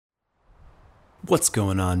What's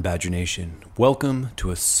going on, Badger Nation? Welcome to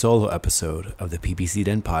a solo episode of the PPC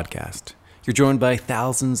Den podcast. You're joined by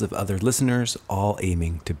thousands of other listeners, all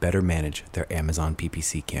aiming to better manage their Amazon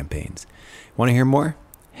PPC campaigns. Want to hear more?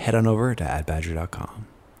 Head on over to adbadger.com.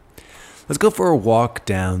 Let's go for a walk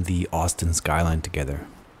down the Austin skyline together,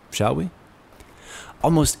 shall we?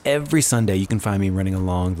 Almost every Sunday, you can find me running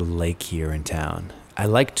along the lake here in town. I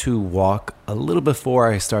like to walk a little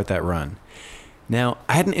before I start that run. Now,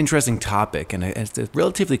 I had an interesting topic, and it's a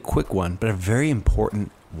relatively quick one, but a very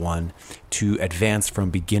important one to advance from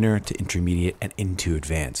beginner to intermediate and into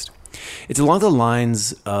advanced. It's along the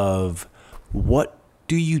lines of what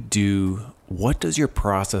do you do? What does your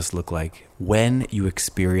process look like when you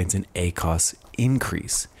experience an ACOS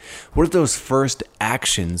increase? What are those first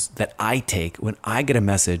actions that I take when I get a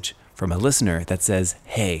message from a listener that says,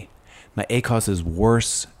 hey, my ACOS is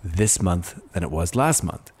worse this month than it was last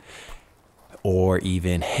month? Or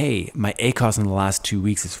even, hey, my ACOS in the last 2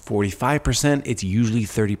 weeks is 45%. It's usually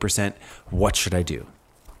 30%. What should I do?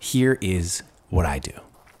 Here is what I do.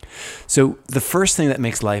 So the first thing that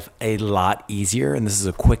makes life a lot easier, and this is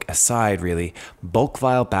a quick aside really, bulk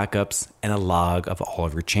file backups and a log of all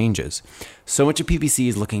of your changes. So much of PPC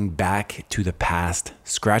is looking back to the past,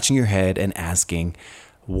 scratching your head and asking,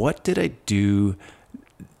 what did I do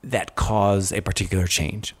that caused a particular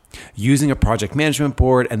change? Using a project management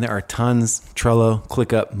board, and there are tons, Trello,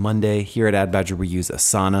 ClickUp, Monday. Here at AdBadger, we use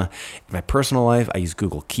Asana. In my personal life, I use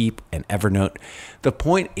Google Keep and Evernote. The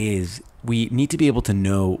point is, we need to be able to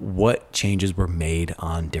know what changes were made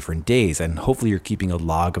on different days, and hopefully you're keeping a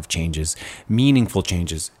log of changes, meaningful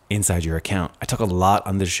changes inside your account. I talk a lot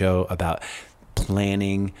on this show about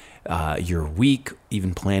planning your week,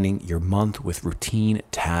 even planning your month with routine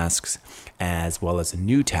tasks as well as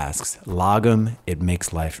new tasks. Log them. It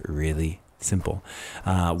makes life really simple.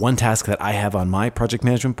 One task that I have on my project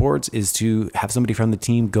management boards is to have somebody from the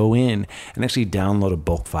team go in and actually download a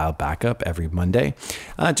bulk file backup every Monday,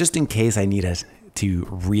 just in case I need to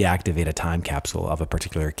reactivate a time capsule of a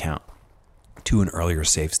particular account to an earlier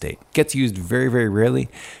save state. Gets used very, very rarely,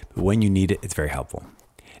 but when you need it, it's very helpful.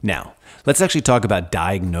 Now, let's actually talk about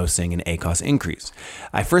diagnosing an ACOS increase.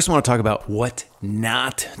 I first want to talk about what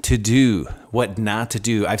not to do. What not to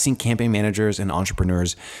do. I've seen campaign managers and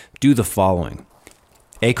entrepreneurs do the following.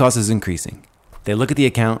 ACOS is increasing. They look at the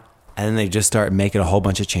account and then they just start making a whole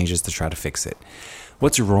bunch of changes to try to fix it.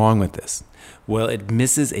 What's wrong with this? Well, it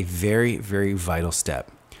misses a very, very vital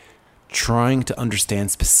step. Trying to understand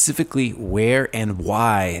specifically where and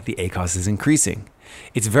why the ACOS is increasing.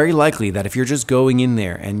 It's very likely that if you're just going in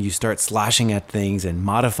there and you start slashing at things and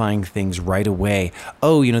modifying things right away, the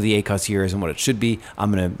ACOS here isn't what it should be, I'm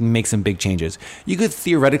going to make some big changes. You could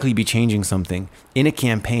theoretically be changing something in a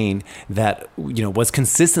campaign that, was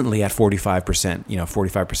consistently at 45%.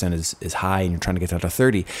 45% is high and you're trying to get down to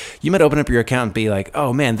 30. You might open up your account and be like,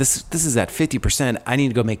 oh man, this is at 50%. I need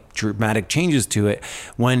to go make dramatic changes to it,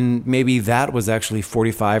 when maybe that was actually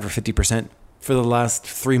 45 or 50% for the last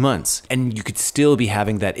 3 months. And you could still be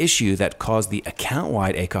having that issue that caused the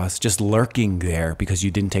account-wide ACOS just lurking there because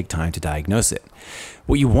you didn't take time to diagnose it.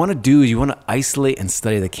 What you want to do is you want to isolate and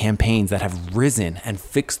study the campaigns that have risen and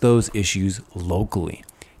fix those issues locally.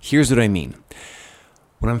 Here's what I mean.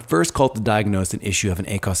 When I'm first called to diagnose an issue of an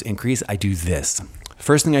ACOS increase, I do this.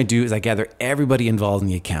 First thing I do is I gather everybody involved in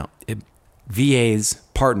the account. VAs,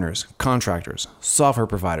 partners, contractors, software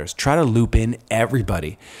providers. Try to loop in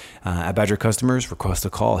everybody. At Badger customers, request a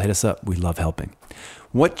call, hit us up. We love helping.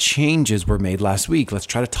 What changes were made last week? Let's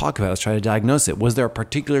try to talk about it. Let's try to diagnose it. Was there a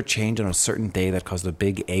particular change on a certain day that caused a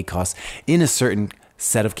big ACOS in a certain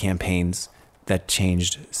set of campaigns that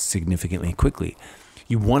changed significantly quickly?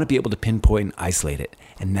 You want to be able to pinpoint and isolate it.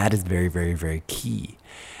 And that is very, very, very key.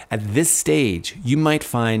 At this stage, you might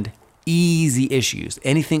find easy issues.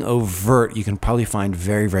 Anything overt you can probably find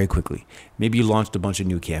very, very quickly. Maybe you launched a bunch of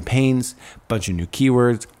new campaigns, a bunch of new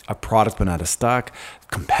keywords, a product went out of stock, a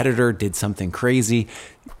competitor did something crazy.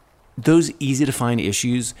 Those easy to find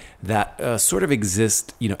issues that sort of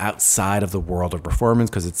exist, outside of the world of performance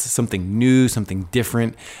because it's something new, something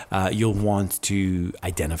different, you'll want to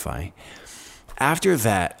identify. After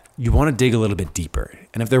that, you want to dig a little bit deeper.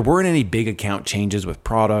 And if there weren't any big account changes with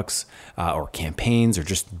products or campaigns or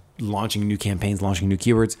just launching new campaigns, launching new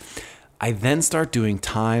keywords, I then start doing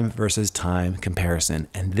time versus time comparison.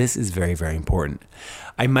 And this is very, very important.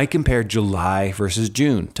 I might compare July versus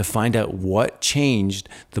June to find out what changed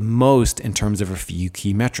the most in terms of a few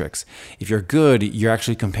key metrics. If you're good, you're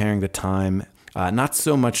actually comparing the time Not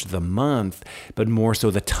so much the month, but more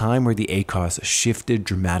so the time where the ACOS shifted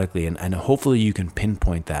dramatically. And hopefully you can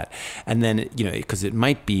pinpoint that. And then, because it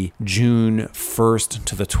might be June 1st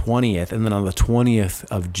to the 20th. And then on the 20th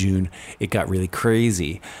of June, it got really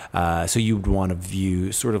crazy. So you'd want to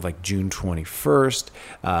view sort of like June 21st,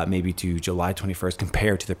 maybe to July 21st,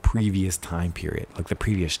 compared to the previous time period, like the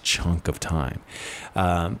previous chunk of time.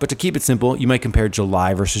 But to keep it simple, you might compare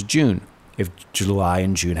July versus June, if July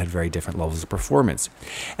and June had very different levels of performance.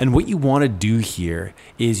 And what you want to do here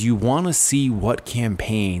is you want to see what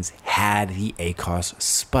campaigns had the ACOS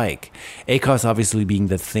spike. ACOS obviously being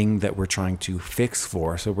the thing that we're trying to fix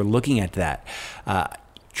for. So we're looking at that,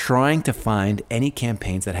 trying to find any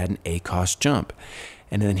campaigns that had an ACOS jump.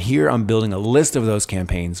 And then here I'm building a list of those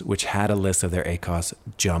campaigns which had a list of their ACOS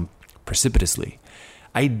jump precipitously.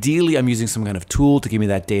 Ideally, I'm using some kind of tool to give me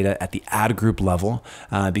that data at the ad group level,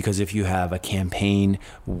 because if you have a campaign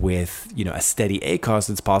with a steady ACOS,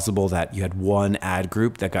 it's possible that you had one ad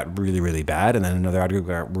group that got really, really bad, and then another ad group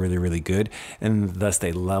got really, really good, and thus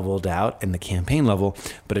they leveled out in the campaign level,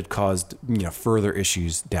 but it caused further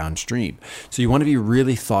issues downstream. So you want to be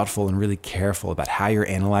really thoughtful and really careful about how you're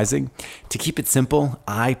analyzing. To keep it simple,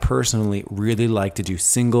 I personally really like to do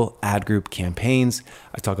single ad group campaigns.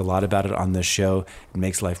 I talk a lot about it on this show. It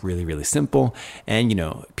makes life really, really simple. And,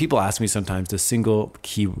 people ask me sometimes, the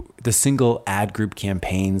single ad group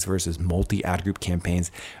campaigns versus multi ad group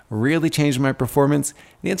campaigns really change my performance?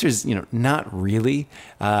 The answer is, not really.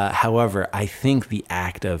 However, I think the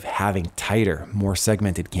act of having tighter, more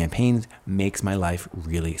segmented campaigns makes my life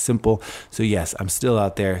really simple. So yes, I'm still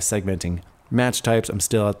out there segmenting match types. I'm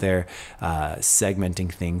still out there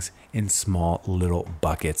segmenting things in small little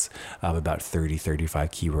buckets of about 30, 35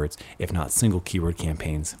 keywords, if not single keyword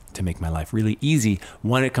campaigns, to make my life really easy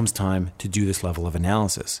when it comes time to do this level of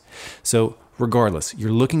analysis. So regardless,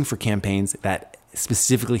 you're looking for campaigns that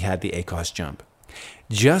specifically had the ACOS jump.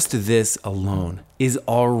 Just this alone is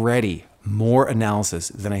already more analysis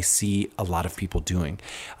than I see a lot of people doing.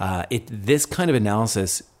 This kind of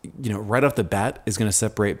analysis, right off the bat is going to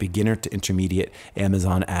separate beginner to intermediate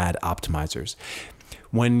Amazon ad optimizers.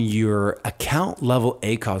 When your account level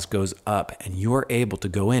ACOS goes up and you're able to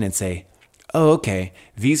go in and say, oh, okay,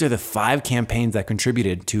 these are the 5 campaigns that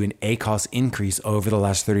contributed to an ACOS increase over the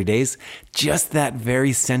last 30 days. Just that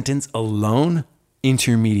very sentence alone,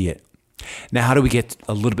 intermediate. Now, how do we get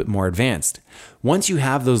a little bit more advanced? Once you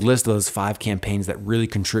have those lists of those 5 campaigns that really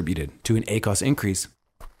contributed to an ACOS increase,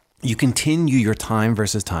 you continue your time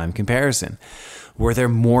versus time comparison. Were there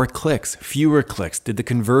more clicks, fewer clicks? Did the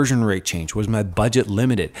conversion rate change? Was my budget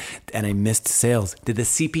limited and I missed sales? Did the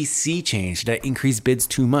CPC change? Did I increase bids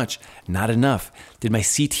too much? Not enough. Did my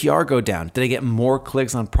CTR go down? Did I get more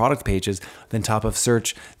clicks on product pages than top of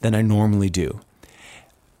search than I normally do?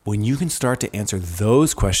 When you can start to answer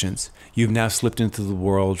those questions, you've now slipped into the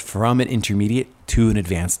world from an intermediate to an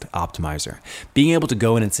advanced optimizer. Being able to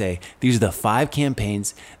go in and say, these are the 5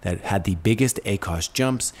 campaigns that had the biggest ACOS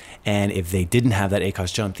jumps, and if they didn't have that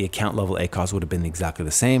ACOS jump, the account level ACOS would have been exactly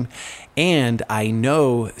the same. And I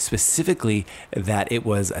know specifically that it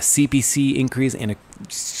was a CPC increase and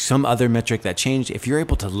some other metric that changed. If you're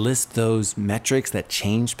able to list those metrics that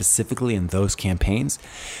change specifically in those campaigns,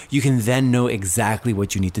 you can then know exactly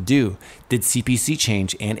what you need to do. Did CPC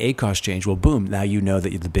change and ACOS change? Well, boom, now you know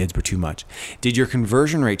that the bids were too much. Did your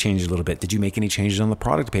conversion rate change a little bit? Did you make any changes on the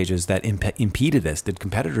product pages that impeded this? Did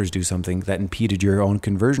competitors do something that impeded your own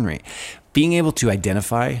conversion rate? Being able to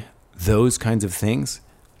identify those kinds of things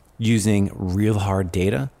using real hard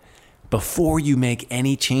data before you make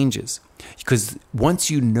any changes. Because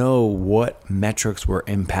once you know what metrics were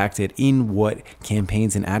impacted in what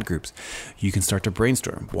campaigns and ad groups, you can start to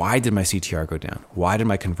brainstorm. Why did my CTR go down? Why did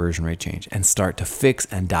my conversion rate change? And start to fix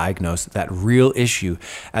and diagnose that real issue,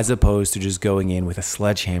 as opposed to just going in with a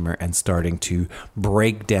sledgehammer and starting to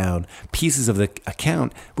break down pieces of the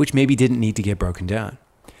account which maybe didn't need to get broken down.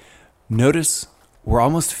 Notice we're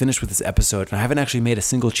almost finished with this episode and I haven't actually made a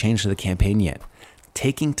single change to the campaign yet.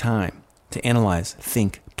 Taking time to analyze,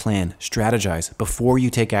 think, plan, strategize before you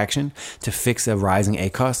take action to fix a rising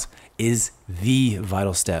ACOS is the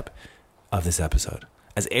vital step of this episode.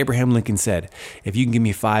 As Abraham Lincoln said, if you can give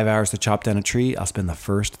me 5 hours to chop down a tree, I'll spend the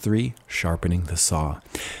first 3 sharpening the saw.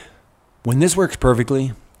 When this works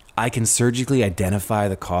perfectly, I can surgically identify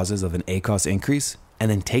the causes of an ACOS increase and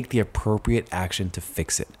then take the appropriate action to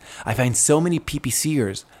fix it. I find so many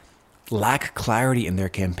PPCers lack clarity in their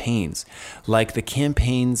campaigns. Like the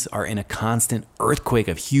campaigns are in a constant earthquake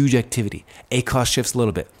of huge activity. ACOS shifts a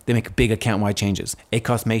little bit. They make big account-wide changes.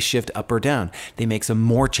 ACOS may shift up or down. They make some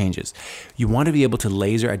more changes. You want to be able to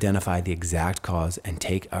laser identify the exact cause and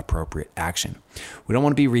take appropriate action. We don't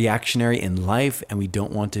want to be reactionary in life, and we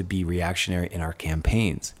don't want to be reactionary in our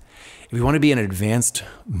campaigns. If we want to be an advanced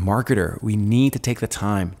marketer, we need to take the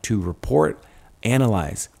time to report,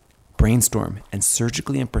 analyze, brainstorm, and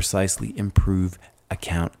surgically and precisely improve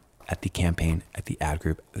account at the campaign, at the ad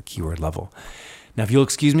group, at the keyword level. Now, if you'll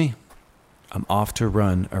excuse me, I'm off to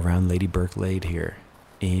run around Lady Berkelade here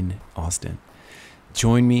in Austin.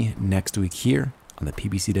 Join me next week here on the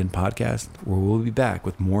PPC Den podcast, where we'll be back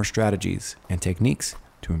with more strategies and techniques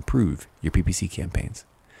to improve your PPC campaigns.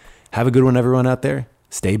 Have a good one, everyone out there.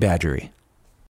 Stay badgery.